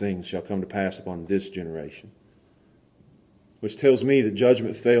these things shall come to pass upon this generation. Which tells me that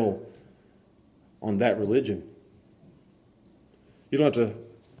judgment fell on that religion. You don't have to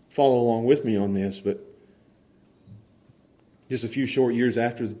follow along with me on this, but just a few short years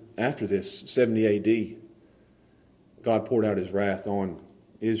after this, 70 A.D., God poured out his wrath on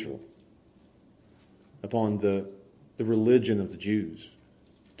Israel, upon the religion of the Jews.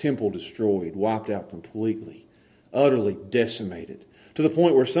 Temple destroyed, wiped out completely, utterly decimated, to the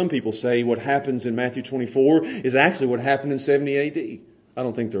point where some people say what happens in Matthew 24 is actually what happened in 70 A.D. I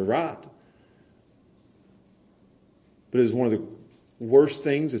don't think they're right. But it was one of the worst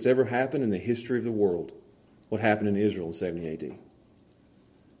things that's ever happened in the history of the world, what happened in Israel in 70 A.D.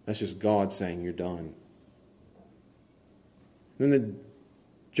 That's just God saying, you're done. Then the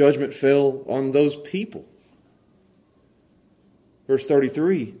judgment fell on those people. Verse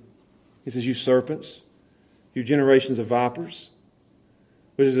 33, he says, you serpents, you generations of vipers,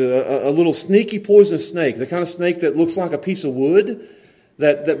 which is a little sneaky poisonous snake, the kind of snake that looks like a piece of wood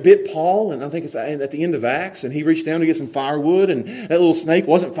that bit Paul, and I think it's at the end of Acts, and he reached down to get some firewood, and that little snake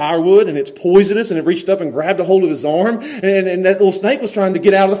wasn't firewood, and it's poisonous, and it reached up and grabbed a hold of his arm, and that little snake was trying to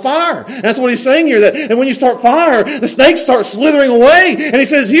get out of the fire. And that's what he's saying here, that when you start fire, the snakes start slithering away, and he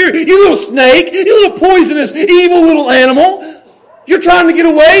says, here, you little snake, you little poisonous, evil little animal, you're trying to get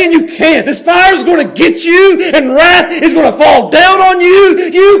away and you can't. This fire is going to get you, and wrath is going to fall down on you.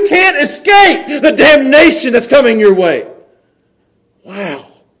 You can't escape the damnation that's coming your way. Wow.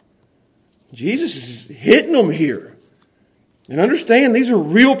 Jesus is hitting them here. And understand, these are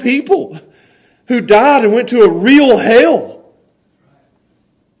real people who died and went to a real hell.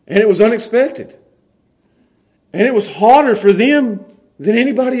 And it was unexpected. And it was harder for them than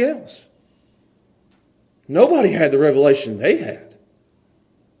anybody else. Nobody had the revelation they had.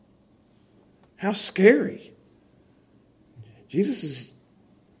 How scary. Jesus says,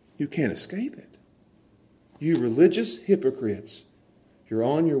 you can't escape it. You religious hypocrites. You're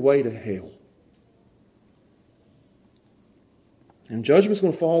on your way to hell. And judgment's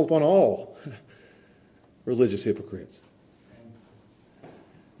going to fall upon all religious hypocrites.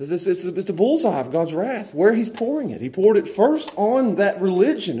 It's a bullseye of God's wrath, where He's pouring it. He poured it first on that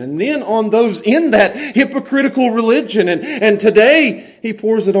religion, and then on those in that hypocritical religion. And today, He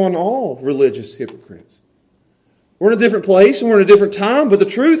pours it on all religious hypocrites. We're in a different place, and we're in a different time, but the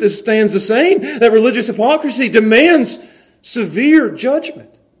truth stands the same, that religious hypocrisy demands severe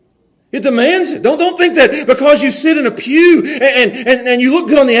judgment. It demands it. Don't think that because you sit in a pew and you look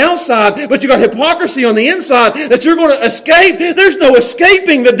good on the outside, but you got hypocrisy on the inside, that you're going to escape. There's no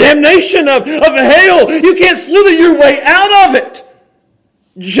escaping the damnation of hell. You can't slither your way out of it.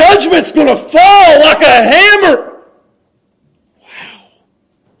 Judgment's going to fall like a hammer. Wow.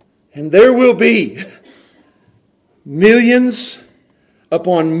 And there will be millions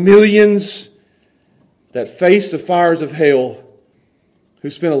upon millions that face the fires of hell, who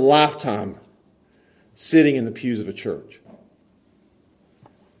spent a lifetime sitting in the pews of a church.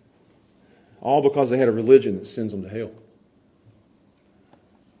 All because they had a religion that sends them to hell.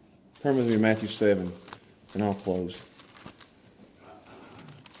 Turn with me to Matthew 7, and I'll close.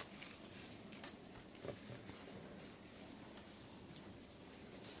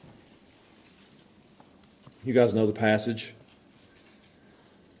 You guys know the passage.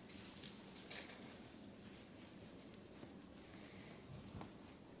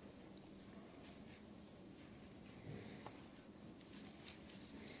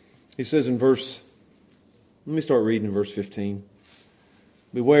 He says let me start reading in verse 15.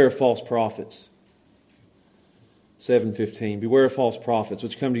 Beware of false prophets. 7:15. Beware of false prophets,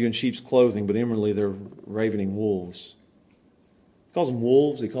 which come to you in sheep's clothing, but inwardly they're ravening wolves. He calls them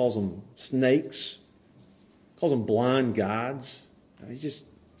wolves. He calls them snakes. He calls them blind guides. But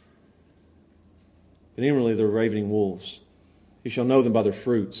inwardly they're ravening wolves. You shall know them by their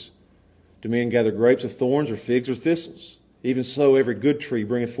fruits. Do men gather grapes of thorns or figs or thistles? Even so, every good tree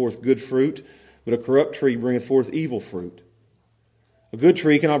bringeth forth good fruit, but a corrupt tree bringeth forth evil fruit. A good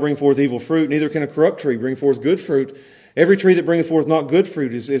tree cannot bring forth evil fruit, neither can a corrupt tree bring forth good fruit. Every tree that bringeth forth not good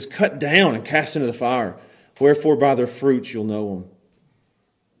fruit is cut down and cast into the fire. Wherefore by their fruits you'll know them.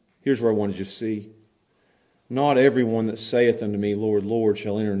 Here's where I wanted you to see. Not everyone that saith unto me, Lord, Lord,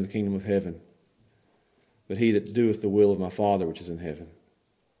 shall enter into the kingdom of heaven, but he that doeth the will of my Father which is in heaven.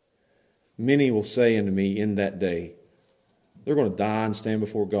 Many will say unto me in that day, they're going to die and stand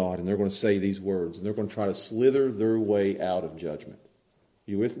before God, and they're going to say these words, and they're going to try to slither their way out of judgment.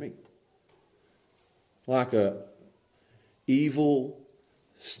 You with me? Like a evil,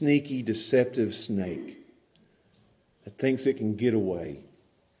 sneaky, deceptive snake that thinks it can get away.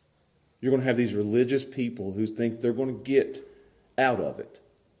 You're going to have these religious people who think they're going to get out of it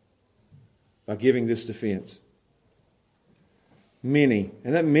by giving this defense. Many,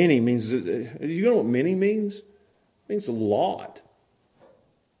 and that many means, you know what many means? It means a lot.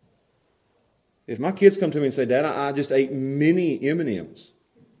 If my kids come to me and say, Dad, I just ate many M&Ms.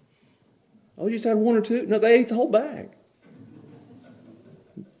 Oh, you just had one or two? No, they ate the whole bag.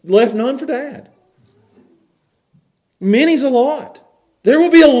 Left none for Dad. Many's a lot. There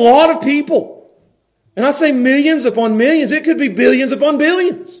will be a lot of people. And I say millions upon millions. It could be billions upon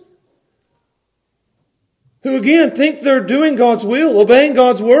billions. Who again think they're doing God's will, obeying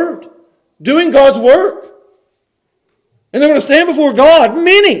God's word, doing God's work. And they're going to stand before God.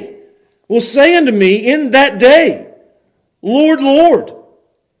 Many will say unto me in that day, Lord, Lord.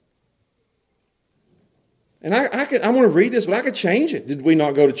 And I want to read this, but I could change it. Did we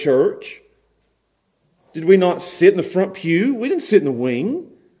not go to church? Did we not sit in the front pew? We didn't sit in the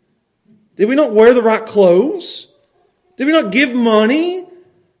wing. Did we not wear the right clothes? Did we not give money?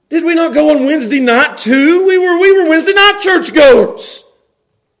 Did we not go on Wednesday night too? We were Wednesday night churchgoers.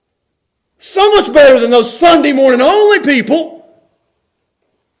 So much better than those Sunday morning only people.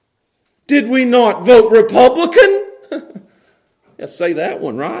 Did we not vote Republican? Yeah, say that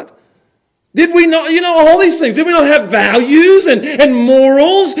one, right? Did we not, all these things. Did we not have values and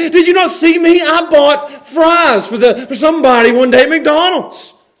morals? Did you not see me? I bought fries for somebody one day at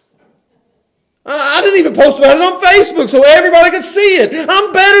McDonald's. I didn't even post about it on Facebook so everybody could see it.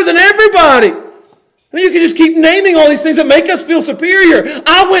 I'm better than everybody. You can just keep naming all these things that make us feel superior.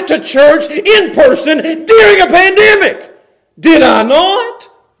 I went to church in person during a pandemic. Did I not?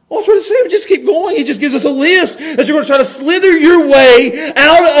 Well, that's what it says. Just keep going. He just gives us a list that you're going to try to slither your way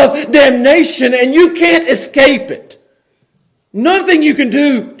out of damnation, and you can't escape it. Nothing you can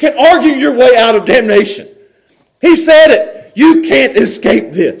do can argue your way out of damnation. He said it. You can't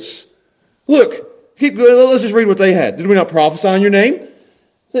escape this. Look, keep going. Let's just read what they had. Did we not prophesy in your name?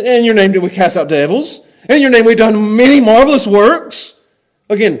 In your name did we cast out devils? And in your name we've done many marvelous works.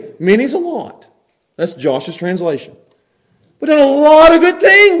 Again, many's a lot. That's Josh's translation. We've done a lot of good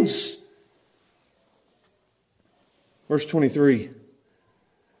things. Verse 23.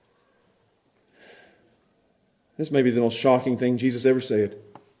 This may be the most shocking thing Jesus ever said.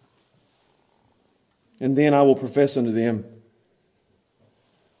 And then I will profess unto them,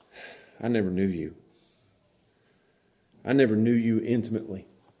 I never knew you. I never knew you intimately.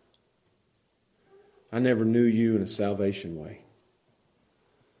 I never knew you in a salvation way.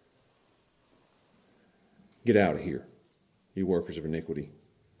 Get out of here, you workers of iniquity.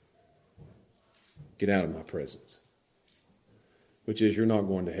 Get out of my presence. Which is, you're not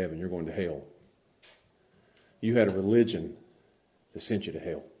going to heaven, you're going to hell. You had a religion that sent you to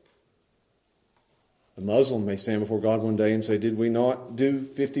hell. A Muslim may stand before God one day and say, did we not do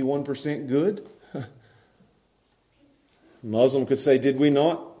 51% good? A Muslim could say, did we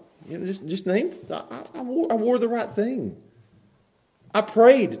not? Just name. I wore the right thing. I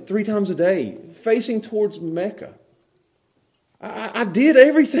prayed 3 times a day, facing towards Mecca. I did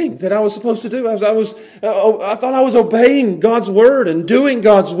everything that I was supposed to do. I thought I was obeying God's word and doing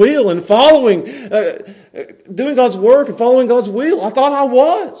God's will and following, doing God's work and following God's will. I thought I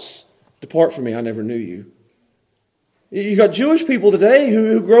was. Depart from me, I never knew you. You got Jewish people today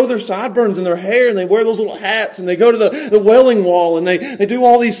who grow their sideburns in their hair and they wear those little hats and they go to the Wailing Wall and they do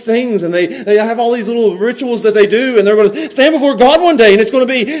all these things and they have all these little rituals that they do and they're going to stand before God one day and it's going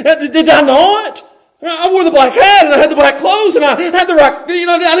to be, did I not? I wore the black hat and I had the black clothes and I had the right, I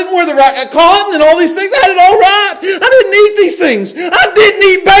didn't wear the right cotton and all these things. I had it all right. I didn't eat these things. I didn't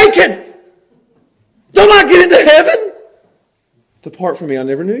eat bacon. Don't I get into heaven? Depart from me, I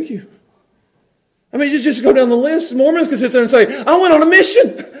never knew you. I mean, just go down the list. Mormons can sit there and say, I went on a mission.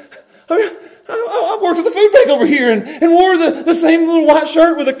 I worked at the food bank over here and wore the same little white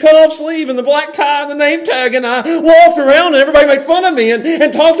shirt with a cut-off sleeve and the black tie and the name tag. And I walked around and everybody made fun of me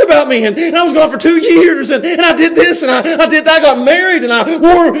and talked about me. And I was gone for 2 years and I did this and I did that. I got married and I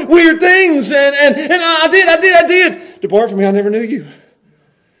wore weird things. And I did. Depart from me, I never knew you.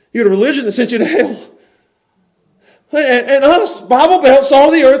 You had a religion that sent you to hell. And us, Bible Belt,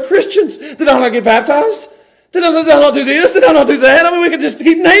 Salt of the Earth Christians, did I not get baptized? Did I not do this? Did I not do that? I mean, we could just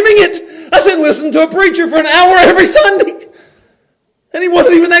keep naming it. I sit and listen to a preacher for an hour every Sunday. And he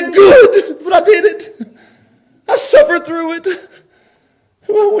wasn't even that good, but I did it. I suffered through it.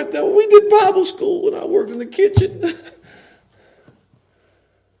 I went there. We did Bible school and I worked in the kitchen.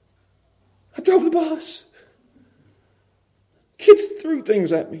 I drove the bus. Kids threw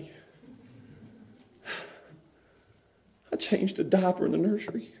things at me. I changed a diaper in the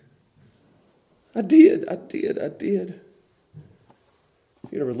nursery. I did. You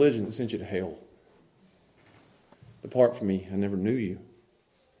had a religion that sent you to hell. Depart from me, I never knew you.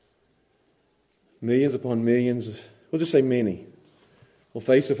 Millions upon millions, we'll just say many, will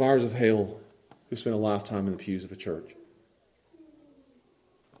face the fires of hell who spent a lifetime in the pews of a church.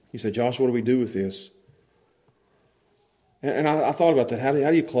 You say, Josh, what do we do with this? And I thought about that. How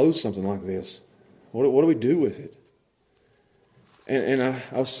do you close something like this? What do we do with it? And I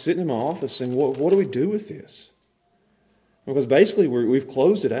was sitting in my office saying, what do we do with this? Because basically we've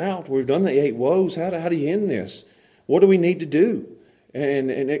closed it out. We've done the 8 woes. How do you end this? What do we need to do? And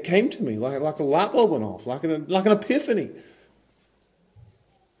it came to me like a light bulb went off, like an epiphany.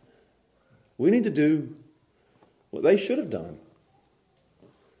 We need to do what they should have done.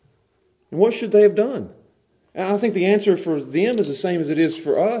 And what should they have done? And I think the answer for them is the same as it is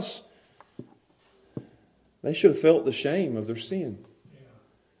for us. They should have felt the shame of their sin.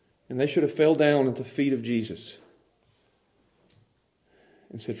 And they should have fell down at the feet of Jesus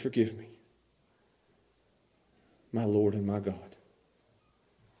and said, forgive me. my Lord and my God.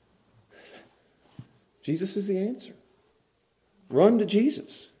 Jesus is the answer. Run to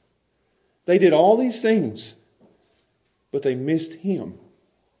Jesus. They did all these things, but they missed Him.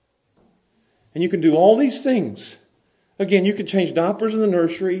 And you can do all these things. Again, you can change diapers in the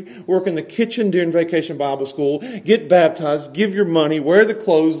nursery, work in the kitchen during Vacation Bible School, get baptized, give your money, wear the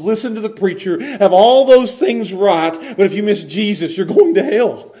clothes, listen to the preacher, have all those things right, but if you miss Jesus, you're going to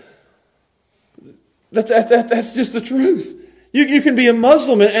hell. That's just the truth. You can be a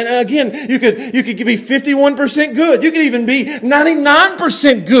Muslim, and again, you could be 51% good. You could even be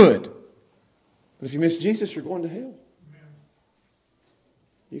 99% good. But if you miss Jesus, you're going to hell.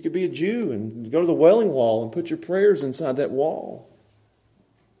 You could be a Jew and go to the Wailing Wall and put your prayers inside that wall.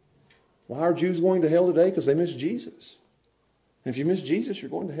 Why are Jews going to hell today? Because they miss Jesus. And if you miss Jesus, you're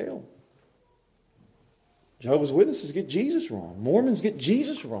going to hell. Jehovah's Witnesses get Jesus wrong. Mormons get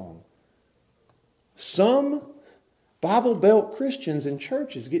Jesus wrong. Some Bible Belt Christians in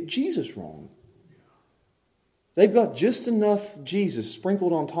churches get Jesus wrong. They've got just enough Jesus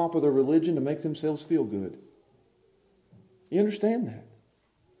sprinkled on top of their religion to make themselves feel good. You understand that?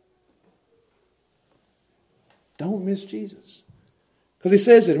 Don't miss Jesus. Because He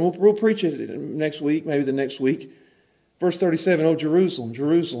says it, and we'll preach it next week, maybe the next week. Verse 37, O Jerusalem,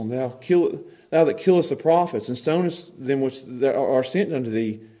 Jerusalem, thou that killest the prophets and stonest them which are sent unto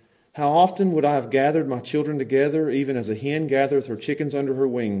thee, how often would I have gathered my children together, even as a hen gathereth her chickens under her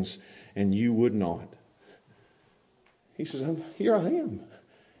wings, and you would not. He says, here I am.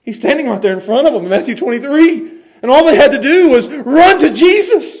 He's standing right there in front of them in Matthew 23. And all they had to do was run to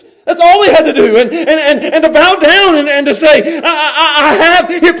Jesus. That's all they had to do. And to bow down and to say, I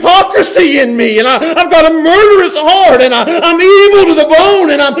have hypocrisy in me. And I've got a murderous heart. And I'm evil to the bone.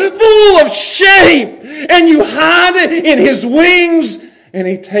 And I'm full of shame. And you hide in His wings. And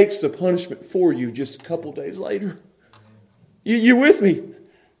He takes the punishment for you just a couple days later. You with me?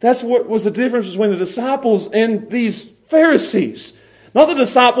 That's what was the difference between the disciples and these Pharisees. Not the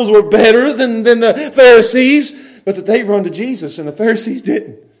disciples were better than the Pharisees, but that they run to Jesus and the Pharisees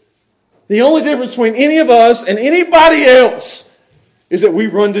didn't. The only difference between any of us and anybody else is that we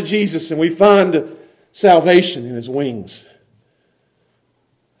run to Jesus and we find salvation in His wings.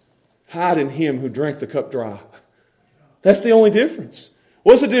 Hide in Him who drank the cup dry. That's the only difference.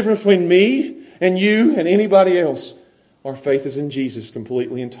 What's the difference between me and you and anybody else? Our faith is in Jesus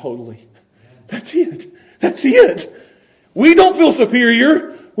completely and totally. That's it. That's it. We don't feel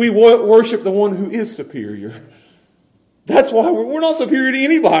superior. We worship the one who is superior. That's why we're not superior to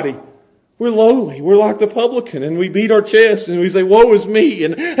anybody. We're lowly. We're like the publican, and we beat our chest and we say, woe is me,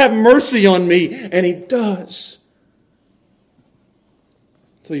 and have mercy on me. And He does.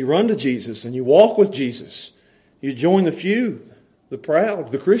 So you run to Jesus and you walk with Jesus. You join the few, the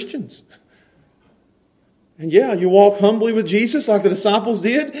proud, the Christians. And yeah, you walk humbly with Jesus like the disciples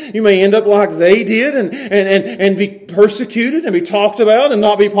did. You may end up like they did and be persecuted and be talked about and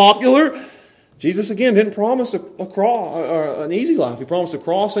not be popular. Jesus, again, didn't promise a cross, or an easy life. He promised a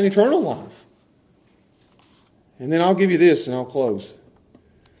cross and eternal life. And then I'll give you this and I'll close.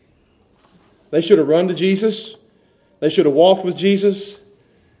 They should have run to Jesus. They should have walked with Jesus.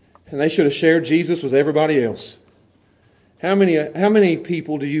 And they should have shared Jesus with everybody else. How many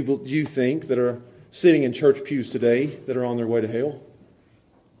people do you think that are sitting in church pews today that are on their way to hell?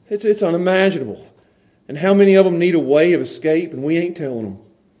 It's unimaginable. And how many of them need a way of escape and we ain't telling them?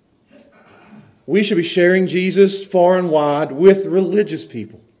 We should be sharing Jesus far and wide with religious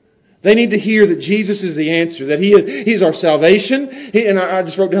people. They need to hear that Jesus is the answer, that He's our salvation. And I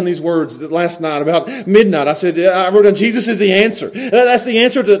just wrote down these words last night about midnight. I wrote down, Jesus is the answer. That's the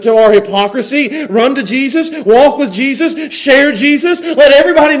answer to our hypocrisy. Run to Jesus, walk with Jesus, share Jesus. Let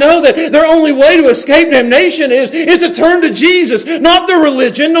everybody know that their only way to escape damnation is to turn to Jesus. Not their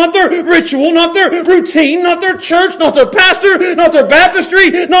religion, not their ritual, not their routine, not their church, not their pastor, not their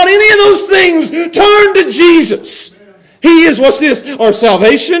baptistry, not any of those things. Turn to Jesus. He is, what's this? Our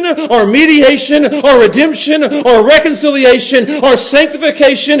salvation, our mediation, our redemption, our reconciliation, our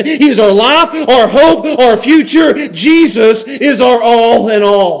sanctification. He is our life, our hope, our future. Jesus is our all in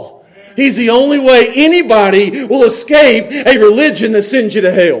all. He's the only way anybody will escape a religion that sends you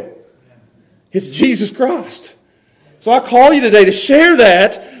to hell. It's Jesus Christ. So I call you today to share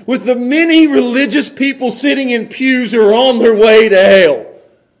that with the many religious people sitting in pews who are on their way to hell.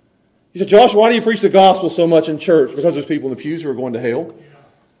 You said, Josh, why do you preach the gospel so much in church? Because there's people in the pews who are going to hell.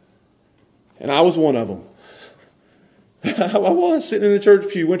 And I was one of them. I was sitting in a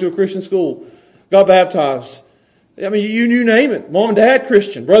church pew, went to a Christian school, got baptized. I mean, you name it. Mom and dad,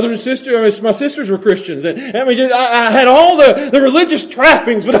 Christian. Brother and sister, my sisters were Christians. And I had all the religious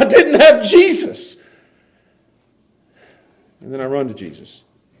trappings, but I didn't have Jesus. And then I run to Jesus.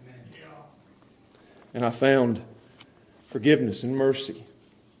 And I found forgiveness and mercy.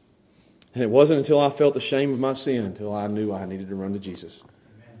 And it wasn't until I felt the shame of my sin until I knew I needed to run to Jesus.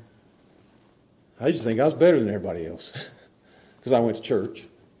 I used to think I was better than everybody else because I went to church.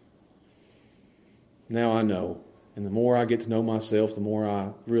 Now I know. And the more I get to know myself, the more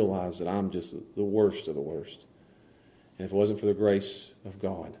I realize that I'm just the worst of the worst. And if it wasn't for the grace of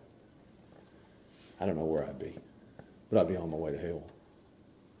God, I don't know where I'd be. But I'd be on my way to hell.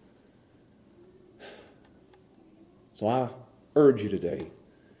 So I urge you today,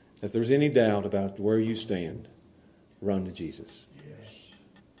 if there's any doubt about where you stand, run to Jesus. Yes.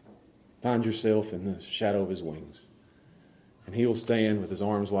 Find yourself in the shadow of His wings. And He will stand with His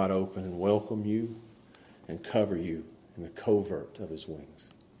arms wide open and welcome you and cover you in the covert of His wings.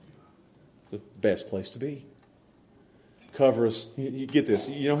 It's the best place to be. Cover us. You get this.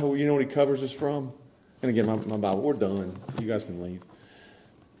 You know what He covers us from? And again, my Bible, we're done. You guys can leave.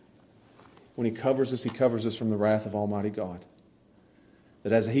 When He covers us from the wrath of Almighty God.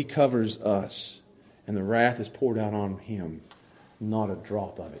 That as He covers us and the wrath is poured out on Him, not a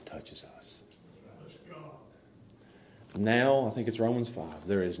drop of it touches us. Now, I think it's Romans 5,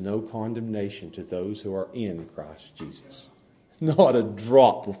 there is no condemnation to those who are in Christ Jesus. Not a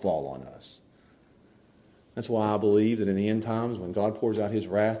drop will fall on us. That's why I believe that in the end times, when God pours out His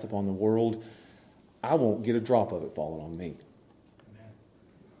wrath upon the world, I won't get a drop of it falling on me.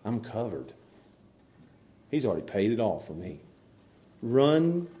 I'm covered. He's already paid it all for me.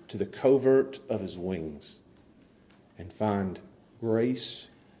 Run to the covert of His wings and find grace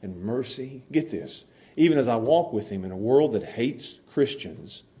and mercy. Get this. Even as I walk with Him in a world that hates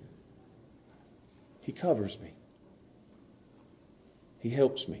Christians, He covers me. He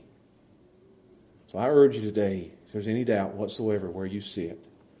helps me. So I urge you today, if there's any doubt whatsoever where you sit,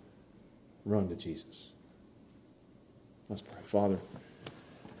 run to Jesus. Let's pray. Father,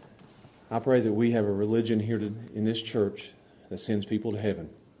 I pray that we have a religion here in this church that sends people to heaven,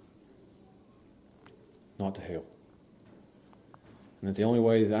 not to hell. And that the only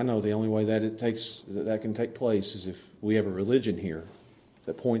way that can take place is if we have a religion here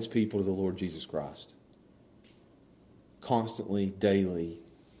that points people to the Lord Jesus Christ. Constantly, daily,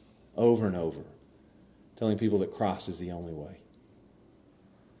 over and over, telling people that Christ is the only way.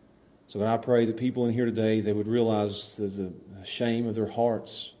 So God, I pray that people in here today, they would realize the shame of their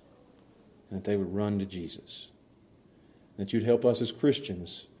hearts and that they would run to Jesus. And that you'd help us as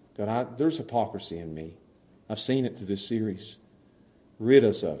Christians. God, there's hypocrisy in me. I've seen it through this series. Rid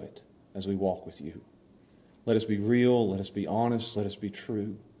us of it as we walk with you. Let us be real. Let us be honest. Let us be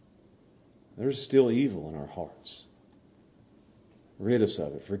true. There's still evil in our hearts. Rid us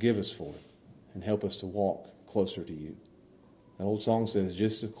of it. Forgive us for it. And help us to walk closer to you. That old song says,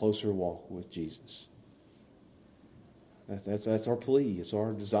 just a closer walk with Jesus. That's our plea. It's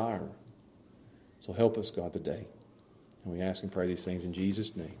our desire. So help us, God, today. And we ask and pray these things in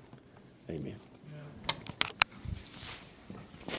Jesus' name. Amen.